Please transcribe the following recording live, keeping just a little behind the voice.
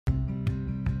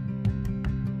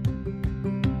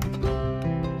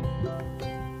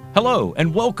Hello,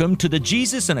 and welcome to the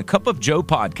Jesus and a Cup of Joe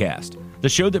podcast, the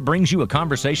show that brings you a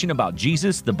conversation about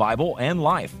Jesus, the Bible, and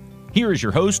life. Here is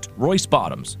your host, Royce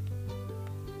Bottoms.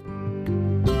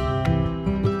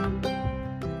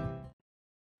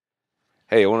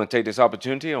 Hey, I want to take this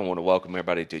opportunity. I want to welcome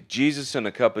everybody to Jesus and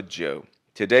a Cup of Joe.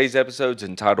 Today's episode is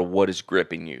entitled, What is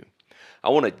Gripping You? I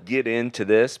want to get into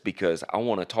this because I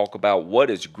want to talk about what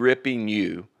is gripping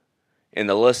you in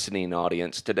the listening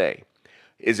audience today.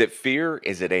 Is it fear?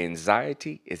 Is it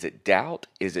anxiety? Is it doubt?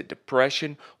 Is it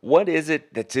depression? What is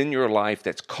it that's in your life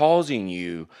that's causing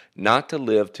you not to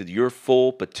live to your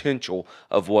full potential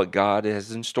of what God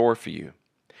has in store for you?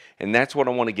 And that's what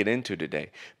I want to get into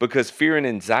today, because fear and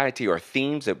anxiety are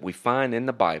themes that we find in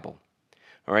the Bible.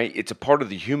 All right, it's a part of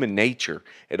the human nature.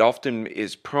 It often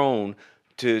is prone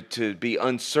to be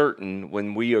uncertain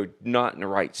when we are not in the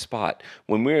right spot.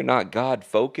 When we are not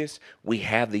God-focused, we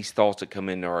have these thoughts that come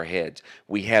into our heads.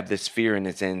 We have this fear and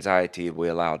this anxiety that we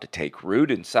allow to take root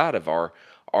inside of our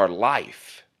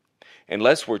life.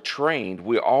 Unless we're trained,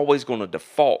 we're always going to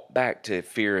default back to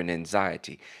fear and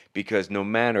anxiety, because no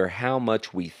matter how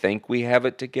much we think we have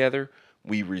it together,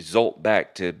 we result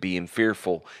back to being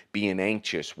fearful, being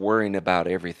anxious, worrying about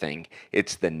everything.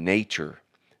 It's the nature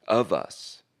of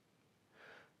us.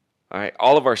 All right,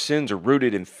 all of our sins are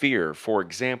rooted in fear. For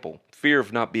example, fear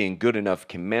of not being good enough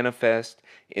can manifest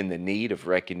in the need of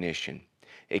recognition.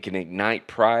 It can ignite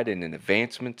pride and an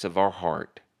advancements of our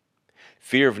heart.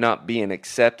 Fear of not being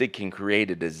accepted can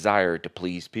create a desire to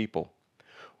please people.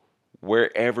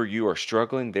 Wherever you are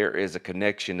struggling, there is a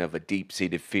connection of a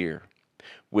deep-seated fear.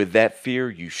 With that fear,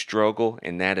 you struggle,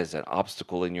 and that is an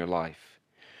obstacle in your life.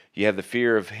 You have the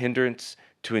fear of hindrance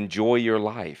to enjoy your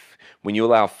life. When you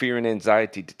allow fear and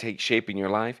anxiety to take shape in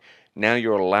your life, now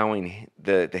you're allowing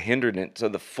the hindrance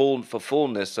of the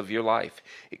fullness of your life,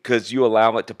 because you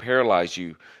allow it to paralyze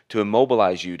you, to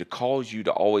immobilize you, to cause you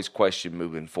to always question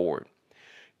moving forward.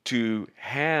 To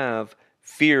have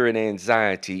fear and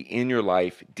anxiety in your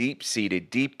life,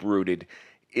 deep-seated, deep-rooted,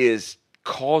 is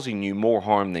causing you more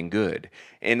harm than good.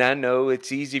 And I know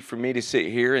it's easy for me to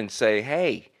sit here and say,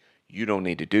 hey, you don't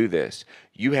need to do this.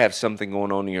 You have something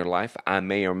going on in your life I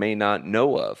may or may not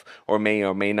know of, or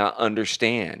may not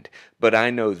understand. But I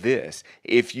know this: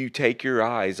 if you take your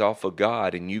eyes off of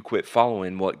God and you quit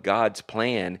following what God's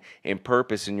plan and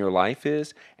purpose in your life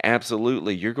is,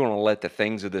 absolutely, you're going to let the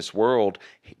things of this world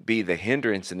be the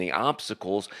hindrance and the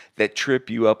obstacles that trip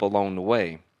you up along the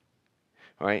way.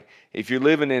 All right? If you're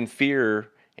living in fear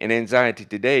and anxiety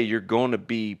today, you're going to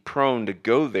be prone to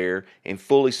go there and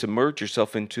fully submerge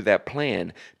yourself into that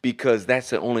plan, because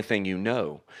that's the only thing you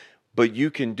know. But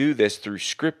you can do this through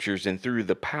scriptures, and through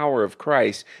the power of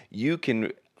Christ, you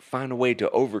can find a way to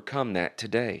overcome that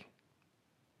today.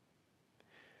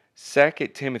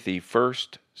 2 Timothy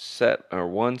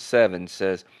 1:7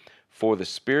 says, "For the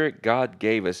Spirit God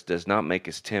gave us does not make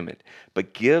us timid,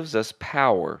 but gives us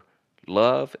power,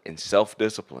 love, and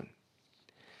self-discipline."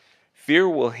 Fear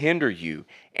will hinder you.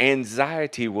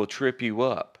 Anxiety will trip you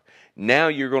up. Now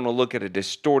you're going to look at a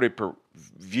distorted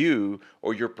view,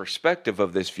 or your perspective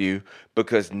of this view,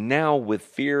 because now with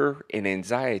fear and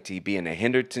anxiety being a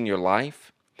hindrance in your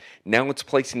life, now it's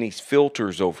placing these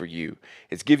filters over you.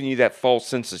 It's giving you that false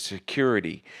sense of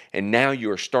security. And now you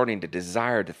are starting to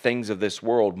desire the things of this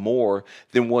world more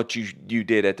than what you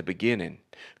did at the beginning.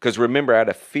 Because remember, out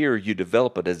of fear, you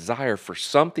develop a desire for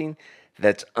something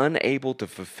that's unable to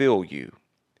fulfill you.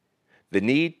 The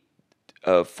need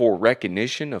for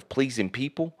recognition, of pleasing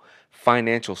people,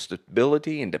 financial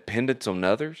stability, and dependence on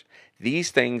others, these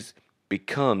things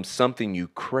become something you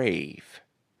crave.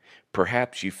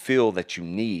 Perhaps you feel that you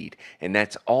need, and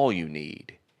that's all you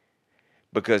need.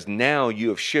 Because now you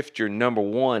have shifted your number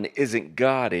one isn't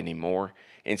God anymore.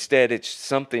 Instead, it's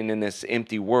something in this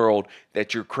empty world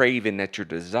that you're craving, that you're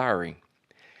desiring.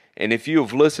 And if you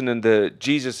have listened to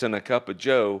Jesus and a Cup of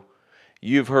Joe,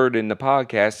 you've heard in the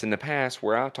podcast in the past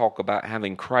where I talk about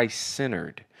having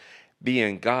Christ-centered,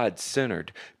 being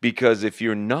God-centered. Because if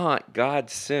you're not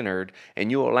God-centered and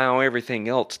you allow everything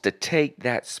else to take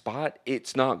that spot,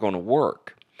 it's not going to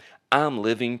work. I'm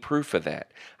living proof of that.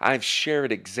 I've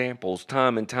shared examples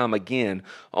time and time again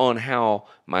on how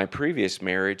my previous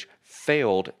marriage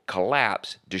failed,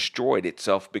 collapsed, destroyed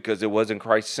itself because it wasn't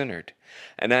Christ-centered.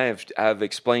 And I've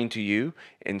explained to you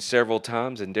in several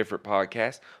times in different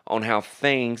podcasts on how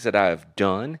things that I've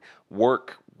done,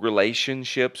 work,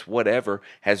 relationships, whatever,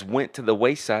 has went to the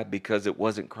wayside because it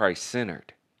wasn't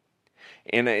Christ-centered.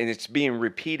 And it's being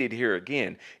repeated here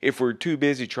again. If we're too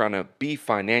busy trying to be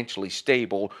financially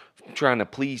stable, trying to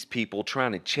please people,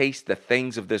 trying to chase the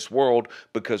things of this world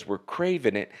because we're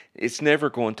craving it, it's never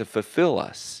going to fulfill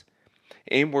us.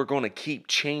 And we're going to keep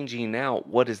changing out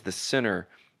what is the center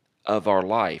of our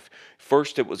life.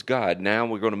 First it was God. Now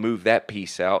we're going to move that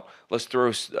piece out. Let's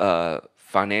throw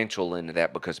financial into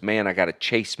that because, man, I got to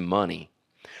chase money.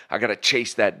 I got to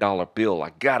chase that dollar bill.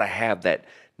 I got to have that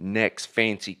next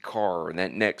fancy car and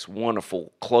that next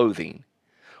wonderful clothing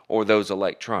or those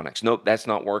electronics. Nope, that's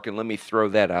not working. Let me throw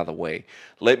that out of the way.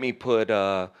 Let me put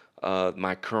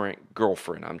my current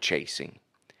girlfriend I'm chasing.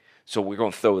 So we're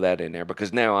going to throw that in there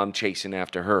because now I'm chasing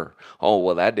after her. Oh,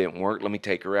 well, that didn't work. Let me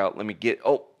take her out.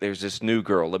 There's this new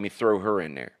girl. Let me throw her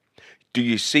in there. Do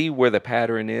you see where the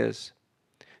pattern is?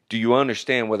 Do you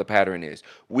understand where the pattern is?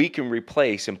 We can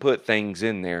replace and put things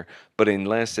in there, but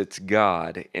unless it's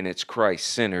God and it's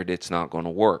Christ-centered, it's not going to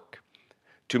work.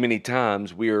 Too many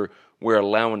times we're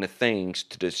allowing the things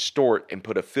to distort and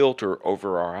put a filter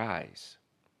over our eyes.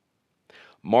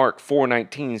 Mark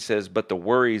 4:19 says, "But the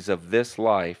worries of this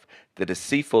life, the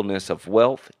deceitfulness of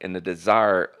wealth, and the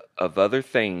desire of other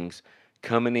things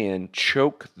coming in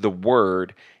choke the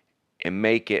word and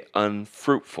make it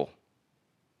unfruitful."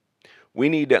 We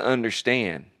need to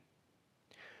understand,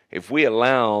 if we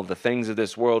allow the things of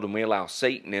this world and we allow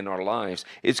Satan in our lives,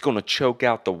 it's going to choke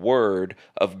out the word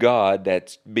of God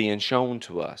that's being shown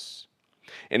to us.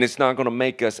 And it's not going to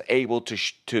make us able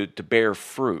to bear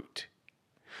fruit.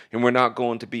 And we're not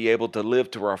going to be able to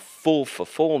live to our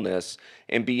fullness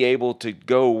and be able to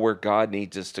go where God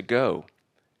needs us to go.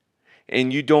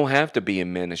 And you don't have to be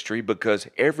in ministry because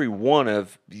every one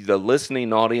of the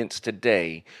listening audience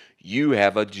today, you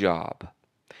have a job.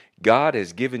 God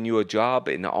has given you a job,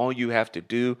 and all you have to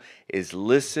do is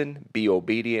listen, be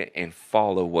obedient, and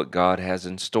follow what God has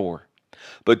in store.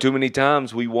 But too many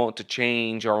times we want to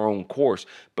change our own course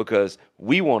because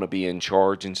we want to be in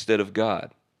charge instead of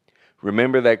God.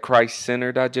 Remember that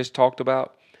Christ-centered I just talked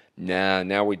about?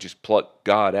 Now we just pluck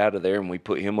God out of there and we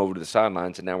put him over to the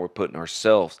sidelines, and now we're putting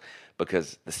ourselves,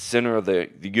 because the center of the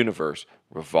universe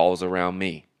revolves around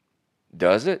me.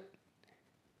 Does it?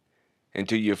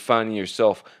 Until you're finding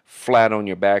yourself flat on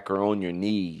your back or on your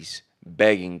knees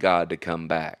begging God to come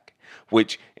back,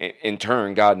 which in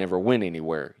turn God never went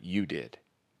anywhere. You did.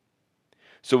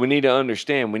 So we need to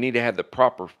understand, we need to have the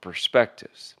proper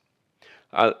perspectives.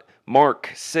 Mark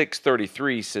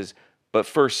 6:33 says, "But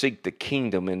first seek the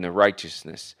kingdom and the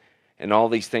righteousness, and all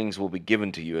these things will be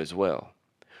given to you as well."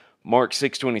 Mark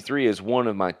 6:23 is one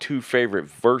of my two favorite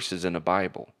verses in the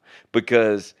Bible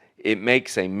because it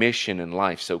makes a mission in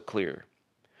life so clear.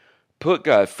 Put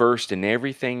God first in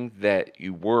everything that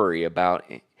you worry about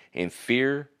and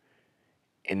fear,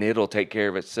 and it'll take care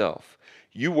of itself.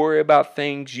 You worry about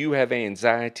things, you have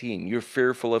anxiety, and you're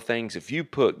fearful of things. If you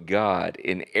put God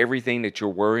in everything that you're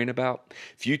worrying about,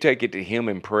 if you take it to him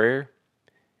in prayer,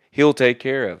 he'll take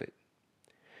care of it.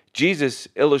 Jesus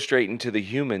illustrating to the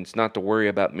humans not to worry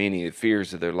about many of the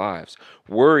fears of their lives,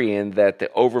 worrying that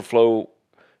the overflow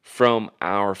from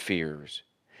our fears.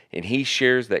 And he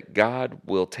shares that God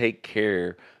will take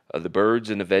care of the birds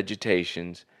and the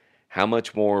vegetations. How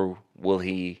much more will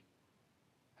he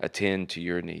attend to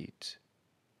your needs?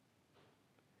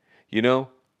 You know,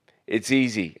 it's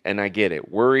easy, and I get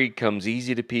it. Worry comes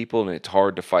easy to people, and it's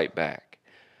hard to fight back.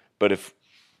 But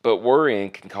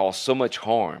worrying can cause so much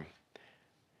harm.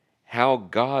 How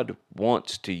God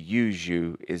wants to use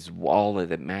you is all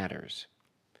that matters.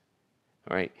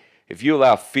 All right? If you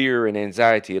allow fear and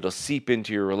anxiety, it'll seep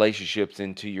into your relationships,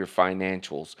 into your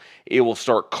financials. It will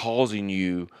start causing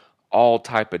you all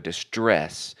type of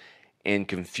distress and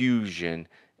confusion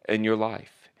in your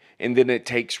life. And then it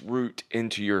takes root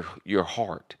into your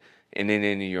heart and then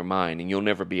into your mind, and you'll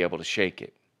never be able to shake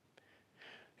it.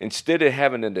 Instead of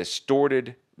having a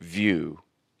distorted view,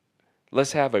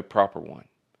 let's have a proper one.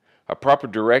 A proper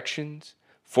directions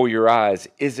for your eyes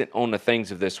isn't on the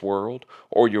things of this world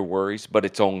or your worries, but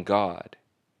it's on God.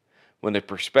 When the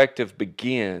perspective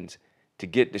begins to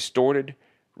get distorted,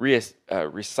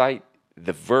 recite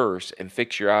the verse and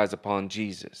fix your eyes upon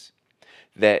Jesus.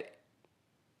 That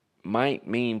might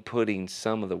mean putting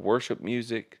some of the worship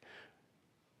music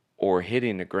or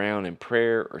hitting the ground in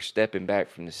prayer or stepping back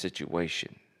from the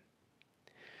situation.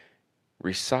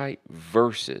 Recite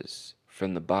verses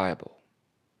from the Bible.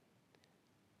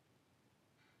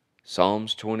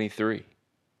 Psalms 23.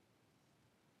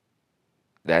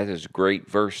 That is a great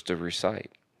verse to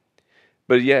recite.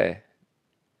 But yeah,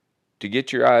 to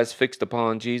get your eyes fixed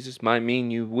upon Jesus might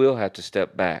mean you will have to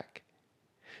step back.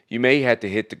 You may have to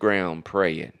hit the ground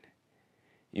praying.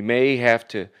 You may have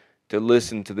to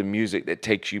listen to the music that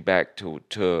takes you back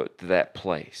to that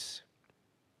place.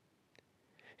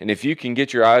 And if you can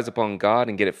get your eyes upon God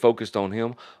and get it focused on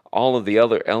him, all of the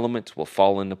other elements will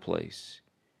fall into place.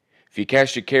 If you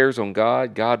cast your cares on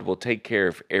God, God will take care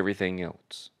of everything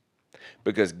else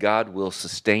because God will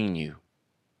sustain you.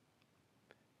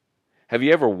 Have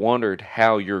you ever wondered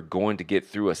how you're going to get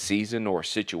through a season or a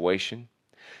situation,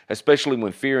 especially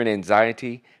when fear and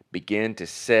anxiety begin to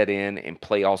set in and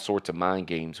play all sorts of mind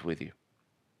games with you?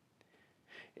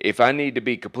 If I need to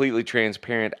be completely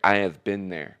transparent, I have been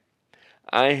there.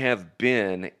 I have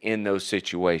been in those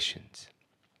situations.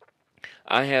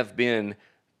 I have been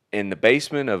in the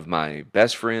basement of my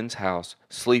best friend's house,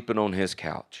 sleeping on his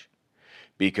couch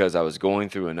because I was going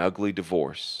through an ugly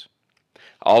divorce.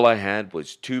 All I had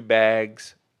was 2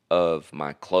 bags of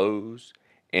my clothes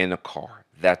and a car.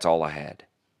 That's all I had.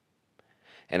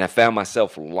 And I found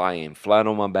myself lying flat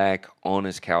on my back on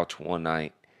his couch one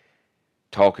night,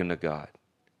 talking to God.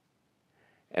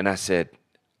 And I said,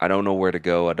 I don't know where to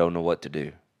go. I don't know what to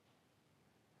do.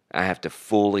 I have to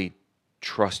fully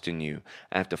trust in you.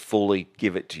 I have to fully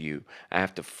give it to you. I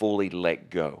have to fully let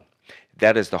go.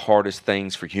 That is the hardest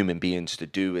things for human beings to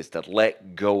do, is to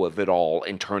let go of it all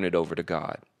and turn it over to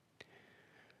God.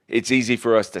 It's easy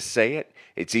for us to say it.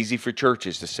 It's easy for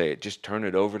churches to say it. Just turn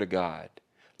it over to God.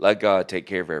 Let God take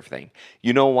care of everything.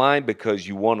 You know why? Because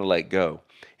you want to let go.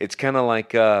 It's kind of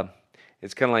like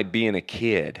being a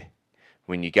kid.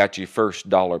 When you got your first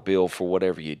dollar bill for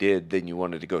whatever you did, then you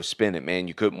wanted to go spend it, man.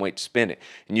 You couldn't wait to spend it.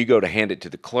 And you go to hand it to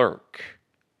the clerk.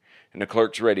 And the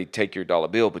clerk's ready to take your dollar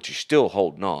bill, but you're still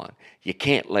holding on. You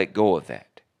can't let go of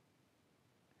that.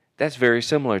 That's very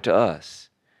similar to us.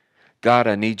 God,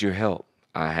 I need your help.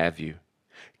 I have you.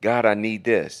 God, I need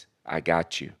this. I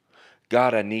got you.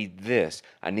 God, I need this.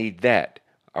 I need that.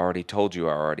 I already told you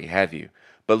I already have you.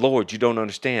 But Lord, you don't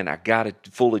understand. I got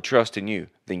to fully trust in you.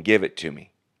 Then give it to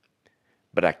me.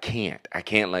 But I can't. I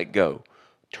can't let go.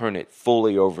 Turn it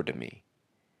fully over to me.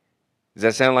 Does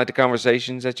that sound like the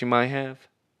conversations that you might have?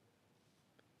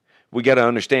 We got to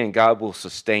understand God will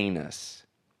sustain us.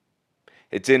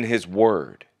 It's in His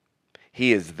Word.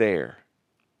 He is there.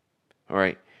 All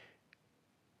right?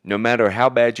 No matter how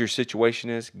bad your situation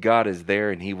is, God is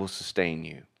there and He will sustain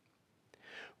you.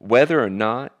 Whether or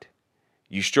not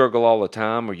you struggle all the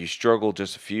time or you struggle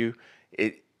just a few,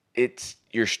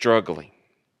 you're struggling.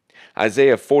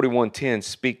 Isaiah 41:10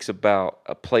 speaks about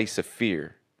a place of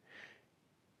fear.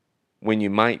 When you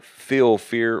might feel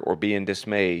fear or be in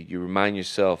dismay, you remind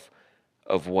yourself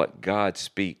of what God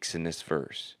speaks in this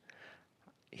verse.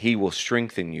 He will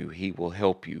strengthen you. He will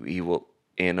help you. He will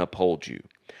and uphold you.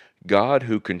 God,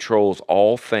 who controls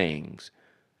all things,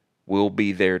 will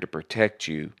be there to protect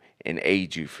you and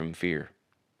aid you from fear.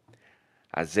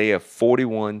 Isaiah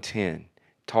 41:10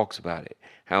 talks about it,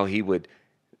 how He would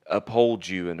uphold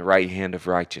you in the right hand of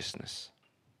righteousness.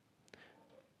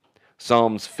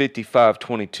 Psalms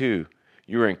 55:22,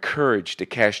 you're encouraged to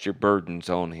cast your burdens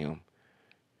on Him.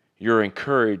 You're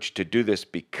encouraged to do this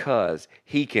because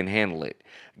He can handle it.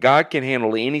 God can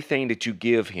handle anything that you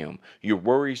give Him. Your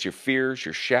worries, your fears,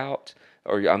 your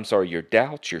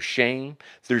doubts, your shame.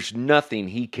 There's nothing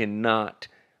He cannot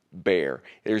bear.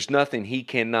 There's nothing He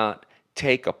cannot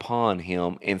take upon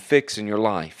Him and fix in your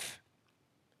life.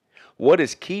 What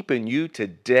is keeping you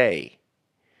today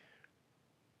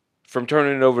from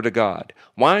turning it over to God?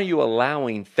 Why are you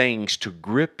allowing things to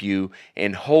grip you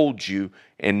and hold you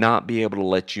and not be able to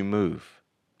let you move?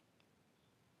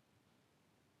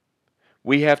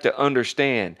 We have to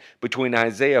understand between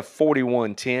Isaiah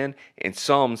 41:10 and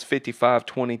Psalms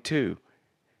 55:22.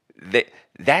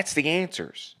 That's the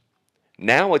answers.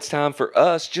 Now it's time for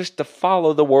us just to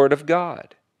follow the Word of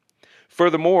God.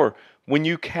 Furthermore, when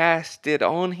you cast it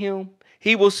on Him,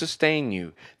 He will sustain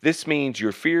you. This means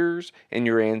your fears and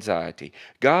your anxiety.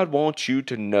 God wants you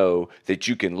to know that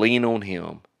you can lean on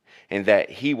Him and that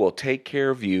He will take care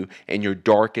of you in your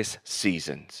darkest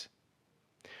seasons.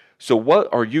 So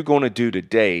what are you going to do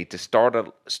today to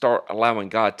start allowing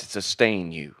God to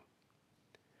sustain you?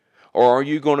 Or are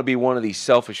you going to be one of these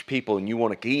selfish people and you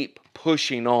want to keep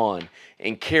pushing on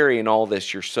and carrying all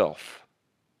this yourself?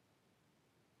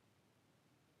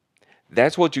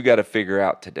 That's what you got to figure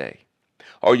out today.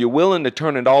 Are you willing to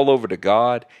turn it all over to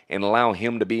God and allow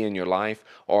Him to be in your life?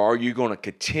 Or are you going to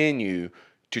continue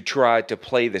to try to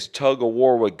play this tug of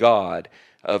war with God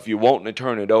of you wanting to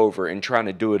turn it over and trying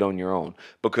to do it on your own?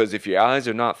 Because if your eyes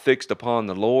are not fixed upon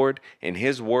the Lord and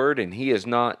His Word and He is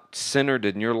not centered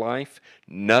in your life,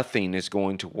 nothing is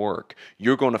going to work.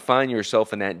 You're going to find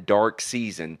yourself in that dark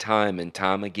season time and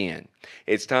time again.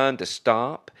 It's time to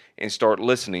stop and start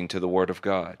listening to the Word of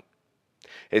God.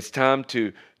 It's time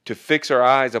to fix our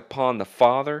eyes upon the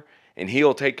Father, and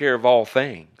He'll take care of all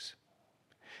things.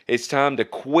 It's time to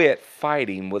quit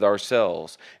fighting with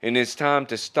ourselves, and it's time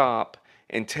to stop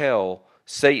and tell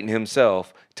Satan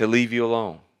himself, to leave you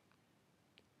alone.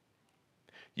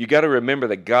 You got to remember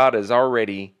that God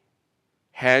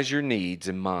has your needs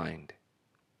in mind.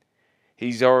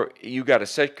 You got to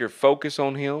set your focus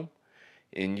on him,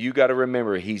 and you got to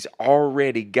remember he's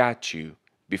already got you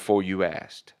before you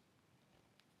asked.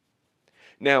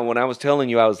 Now, when I was telling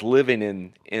you I was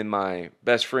living in my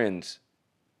best friend's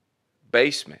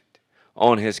basement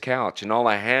on his couch, and all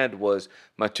I had was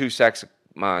my two sacks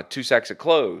of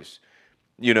clothes,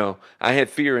 I had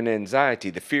fear and anxiety,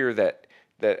 the fear that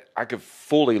I could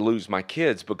fully lose my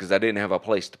kids because I didn't have a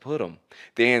place to put them.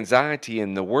 The anxiety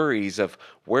and the worries of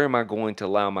where am I going to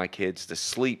allow my kids to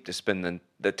sleep, to spend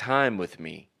the time with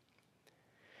me.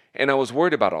 And I was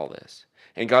worried about all this.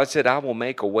 And God said, I will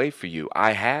make a way for you.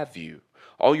 I have you.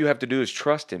 All you have to do is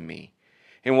trust in me.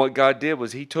 And what God did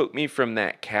was he took me from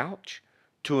that couch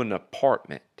to an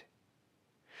apartment.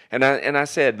 And I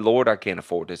said, Lord, I can't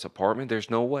afford this apartment.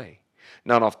 There's no way.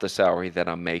 Not off the salary that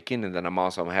I'm making and that I'm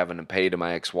also having to pay to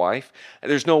my ex-wife.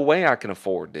 There's no way I can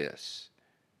afford this.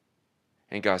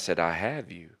 And God said, I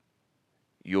have you.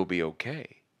 You'll be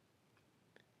okay.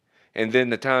 And then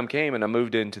the time came and I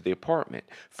moved into the apartment.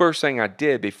 First thing I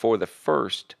did before the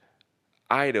first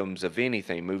items of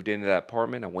anything moved into that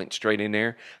apartment, I went straight in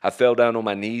there. I fell down on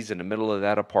my knees in the middle of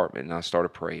that apartment and I started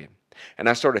praying. And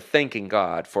I started thanking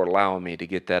God for allowing me to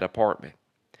get that apartment.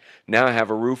 Now I have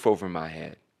a roof over my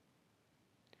head.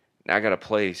 Now I got a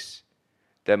place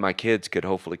that my kids could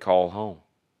hopefully call home.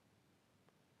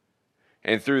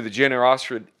 And through the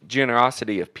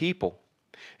generosity of people,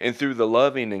 and through the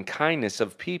loving and kindness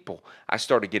of people, I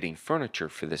started getting furniture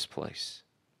for this place.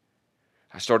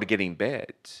 I started getting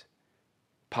beds,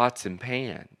 pots and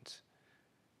pans.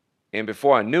 And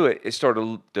before I knew it, it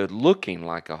started looking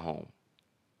like a home.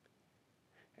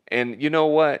 And you know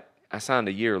what? I signed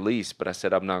a year lease, but I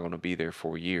said I'm not going to be there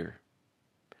for a year.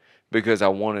 Because I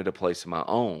wanted a place of my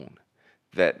own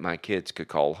that my kids could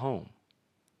call home.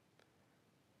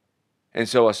 And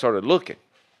so I started looking.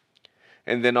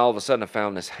 And then all of a sudden I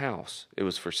found this house. It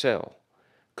was for sale.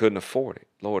 Couldn't afford it.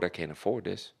 Lord, I can't afford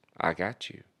this. I got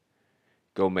you.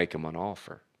 Go make him an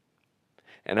offer.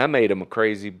 And I made him a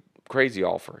crazy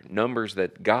offer. Numbers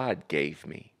that God gave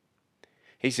me.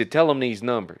 He said, tell him these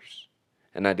numbers.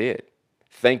 And I did.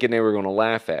 Thinking they were going to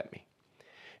laugh at me.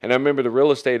 And I remember the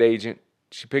real estate agent,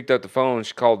 she picked up the phone.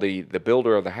 She called the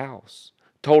builder of the house.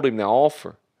 Told him the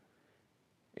offer.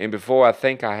 And before I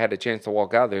think I had a chance to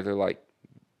walk out there, they're like,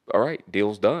 all right,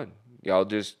 deal's done. Y'all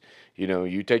just,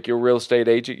 you take your real estate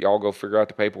agent. Y'all go figure out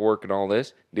the paperwork and all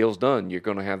this. Deal's done. You're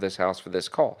going to have this house for this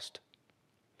cost.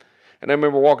 And I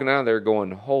remember walking out of there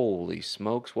going, holy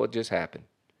smokes, what just happened?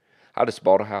 I just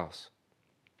bought a house.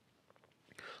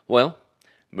 Well,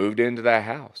 moved into that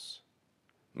house.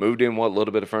 Moved in what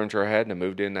little bit of furniture I had, and I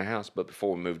moved in the house. But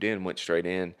before we moved in, went straight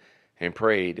in and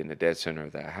prayed in the dead center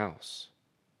of that house.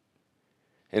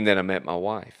 And then I met my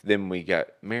wife. Then we got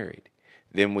married.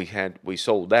 Then we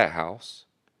sold that house.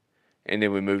 And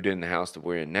then we moved in the house that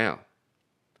we're in now.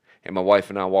 And my wife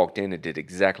and I walked in and did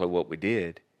exactly what we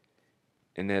did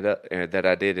in that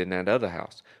I did in that other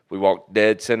house. We walked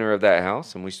dead center of that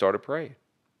house and we started praying.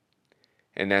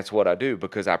 And that's what I do,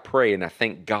 because I pray and I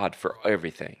thank God for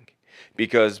everything.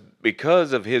 Because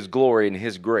of his glory and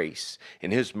his grace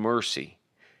and his mercy.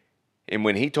 And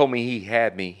when he told me he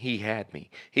had me, he had me.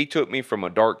 He took me from a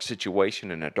dark situation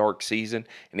and a dark season,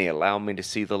 and he allowed me to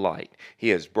see the light. He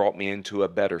has brought me into a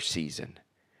better season.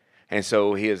 And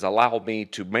so he has allowed me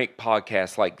to make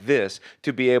podcasts like this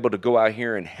to be able to go out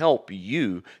here and help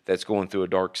you that's going through a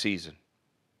dark season.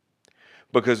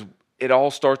 Because it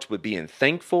all starts with being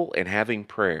thankful and having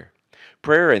prayer.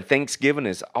 Prayer and thanksgiving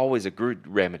is always a good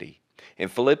remedy. In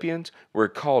Philippians, we're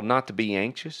called not to be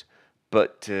anxious,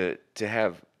 but to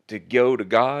go to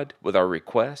God with our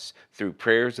requests through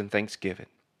prayers and thanksgiving.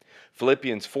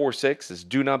 Philippians 4:6 says,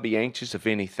 do not be anxious of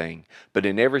anything, but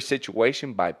in every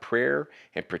situation by prayer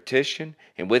and petition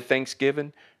and with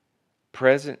thanksgiving,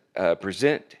 present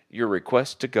your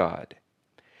requests to God.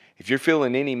 If you're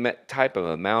feeling any type of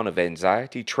amount of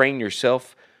anxiety, train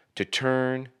yourself to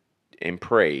turn in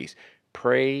praise.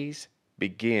 Praise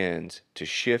begins to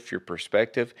shift your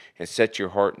perspective and set your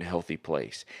heart in a healthy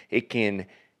place. It can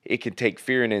take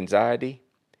fear and anxiety,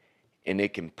 and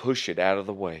it can push it out of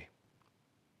the way.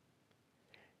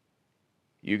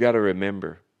 You got to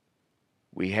remember,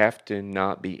 we have to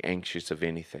not be anxious of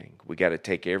anything. We got to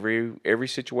take every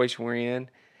situation we're in,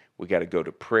 we got to go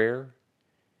to prayer,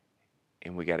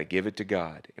 and we got to give it to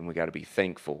God, and we got to be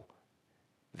thankful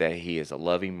that he is a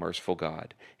loving, merciful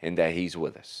God, and that he's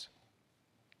with us.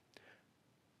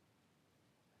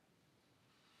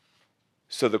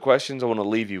 So the questions I want to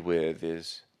leave you with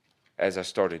is, as I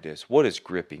started this, what is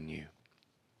gripping you?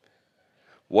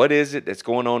 What is it that's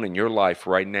going on in your life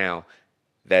right now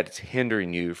that's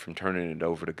hindering you from turning it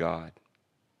over to God?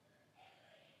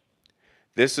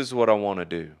 This is what I want to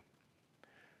do.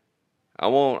 I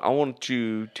want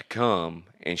you to come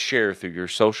and share through your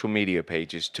social media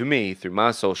pages to me, through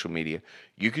my social media.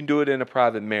 You can do it in a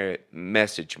private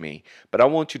message me, but I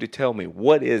want you to tell me,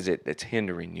 what is it that's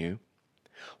hindering you?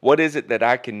 What is it that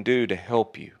I can do to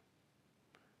help you?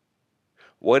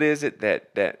 What is it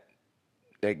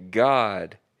that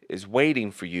God is waiting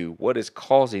for you? What is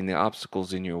causing the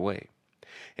obstacles in your way?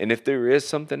 And if there is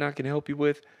something I can help you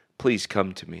with, please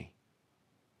come to me.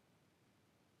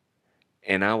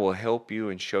 And I will help you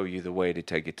and show you the way to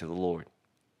take it to the Lord.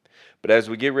 But as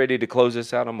we get ready to close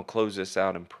this out, I'm going to close this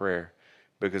out in prayer,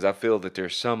 because I feel that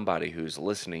there's somebody who's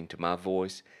listening to my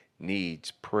voice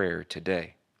needs prayer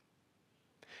today.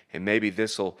 And maybe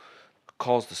this will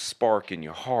cause the spark in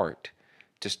your heart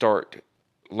to start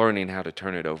learning how to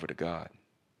turn it over to God.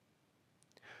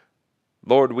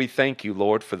 Lord, we thank you,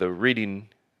 Lord, for the reading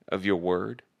of your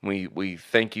word. We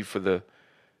thank you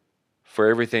for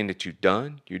everything that you've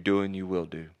done, you're doing, you will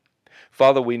do.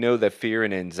 Father, we know that fear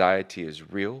and anxiety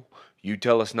is real. You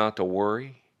tell us not to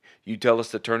worry. You tell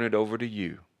us to turn it over to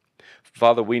you.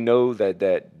 Father, we know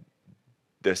that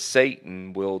the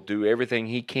Satan will do everything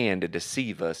he can to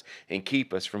deceive us and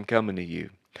keep us from coming to you.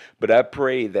 But I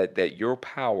pray that your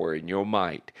power and your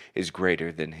might is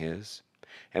greater than his.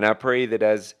 And I pray that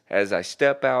as I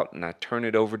step out and I turn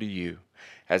it over to you,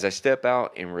 as I step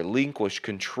out and relinquish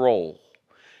control,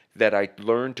 that I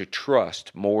learn to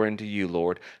trust more into you,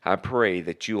 Lord. I pray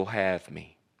that you'll have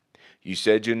me. You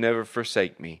said you'll never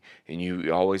forsake me, and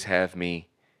you always have me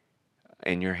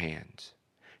in your hands.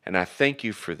 And I thank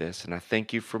you for this, and I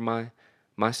thank you for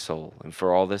my soul, and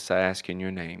for all this I ask in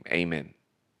your name. Amen.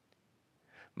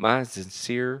 My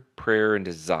sincere prayer and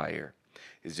desire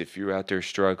is, if you're out there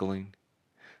struggling,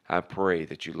 I pray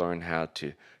that you learn how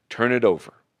to turn it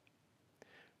over.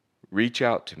 Reach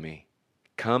out to me.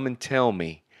 Come and tell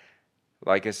me.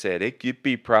 Like I said, it could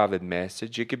be private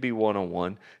message. It could be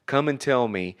one-on-one. Come and tell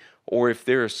me. Or if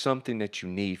there is something that you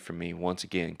need from me, once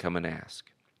again, come and ask.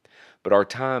 But our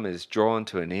time is drawing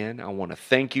to an end. I want to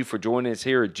thank you for joining us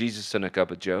here at Jesus and a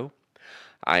Cup of Joe.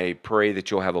 I pray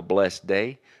that you'll have a blessed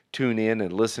day. Tune in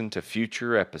and listen to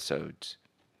future episodes.